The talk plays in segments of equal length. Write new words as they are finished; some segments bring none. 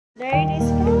There it is,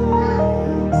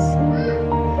 guys.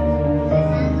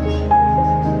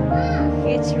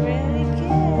 It's really good.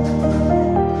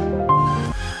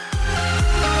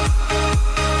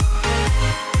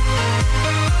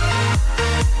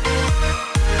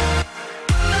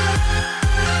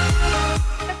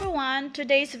 Everyone,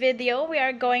 today's video we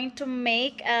are going to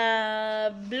make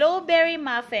a blueberry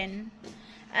muffin,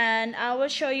 and I will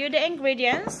show you the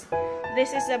ingredients.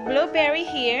 This is a blueberry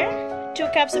here, 2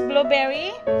 cups of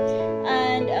blueberry,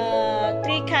 and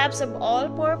 3 cups of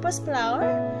all-purpose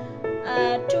flour,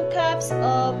 2 cups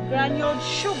of granuled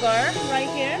sugar right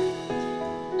here,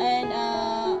 and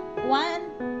 1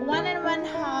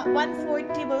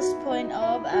 tablespoon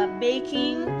of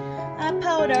baking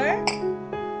powder,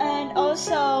 and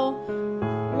also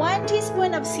 1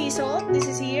 teaspoon of sea salt. This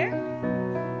is here,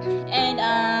 and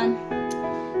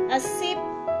a sip.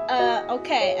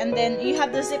 Okay, and then you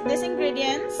have to zip these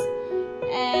ingredients,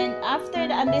 and after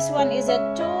that, and this one is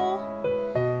a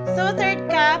 2/3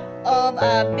 cup of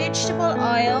vegetable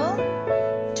oil,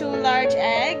 2 large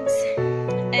eggs,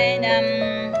 and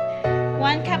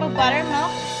 1 cup of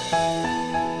buttermilk.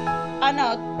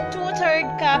 No, 2/3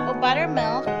 cup of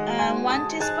buttermilk, 1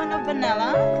 teaspoon of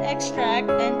vanilla extract,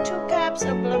 and 2 cups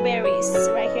of blueberries.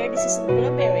 Right here, this is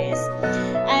blueberries,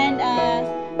 and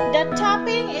the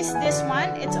topping is this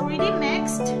one. It's already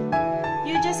mixed.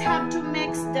 You just have to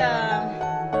mix the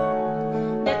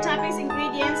toppings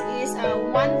ingredients is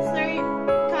 1/3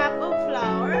 cup of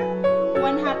flour,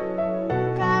 1/2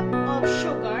 cup of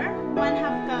sugar,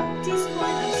 1/2 cup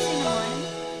teaspoon of cinnamon,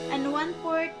 and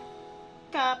 1/4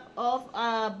 cup of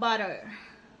butter.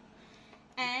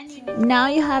 And now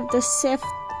you have to sift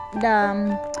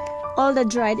all the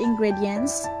dried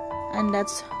ingredients, and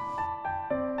that's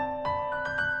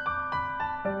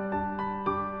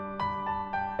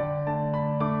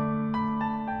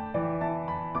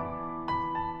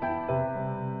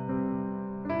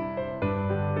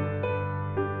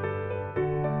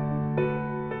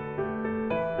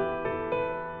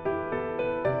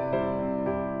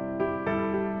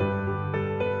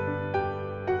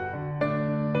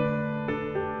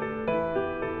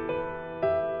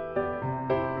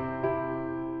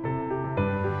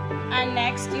and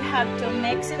next you have to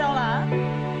mix it all up.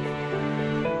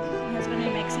 That's when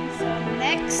you're mixing. So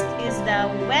next is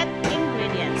the wet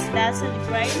ingredients. That's the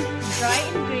dry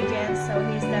ingredients. So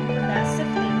he's done for that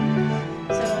sifting.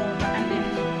 So and then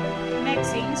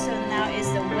mixing. So now is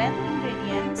the wet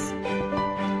ingredients.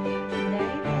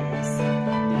 There it is.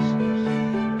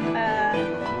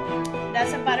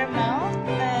 That's a buttermilk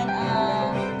and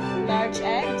large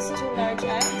eggs, 2 large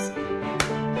eggs.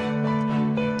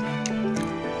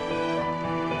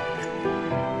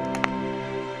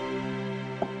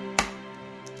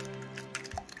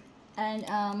 And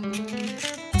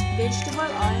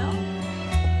vegetable oil,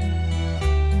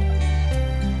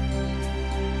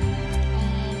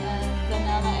 and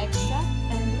vanilla extract,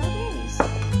 and blueberries.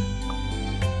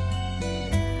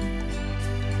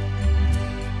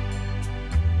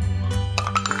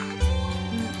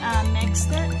 Mix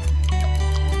it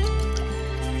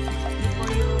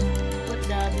before you put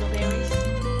the blueberries.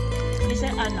 Is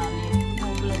it? No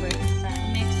blueberries.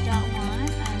 Mix that one,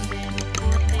 and then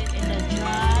put it in the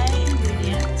dry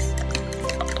ingredients.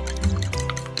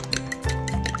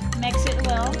 Mix it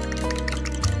well.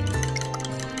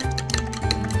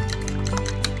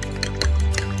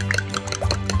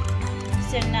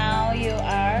 So now you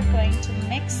are going to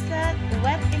mix that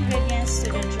wet ingredients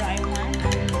to the dry one,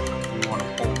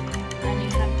 and you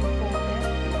have to fold it.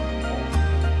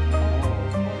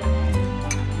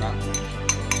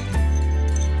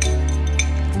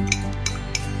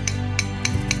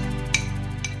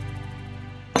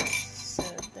 So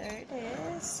there it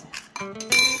is.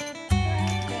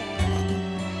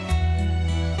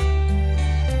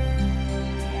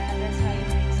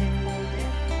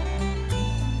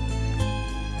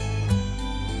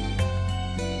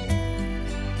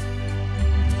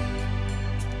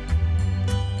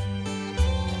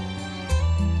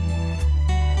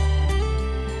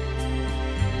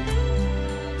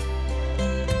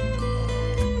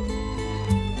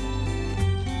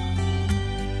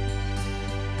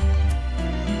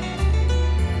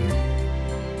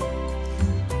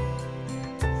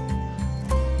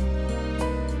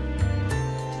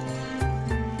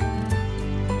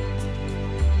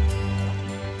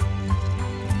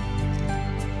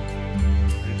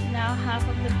 Half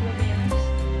of the blueberries.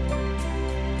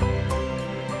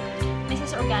 This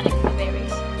is organic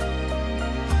blueberries.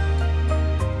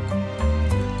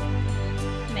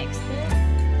 Mixed it.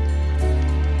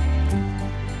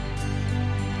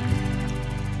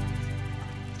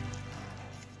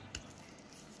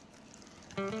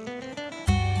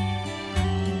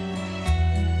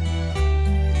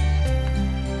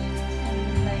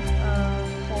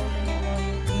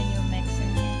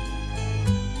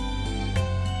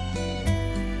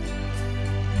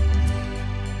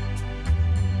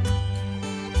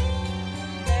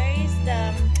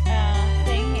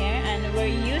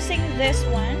 using this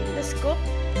one, the scoop,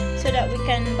 so that we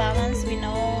can balance. We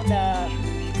know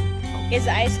it's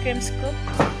ice cream scoop.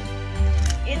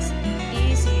 It's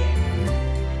easier.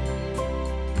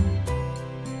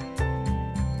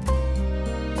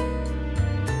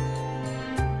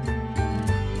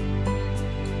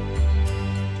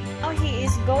 Oh, he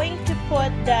is going to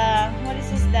put the, what is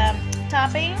this, the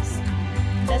toppings.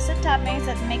 That's the toppings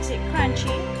that makes it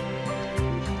crunchy.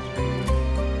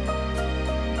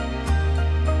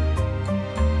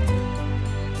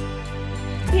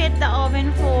 Hit the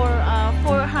oven for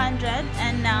 400,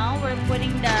 and now we're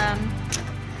putting the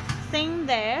thing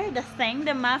there,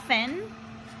 the muffin.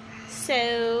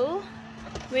 So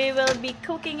we will be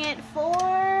cooking it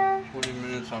for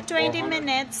 20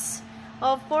 minutes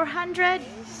of 400.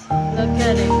 Look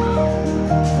at it.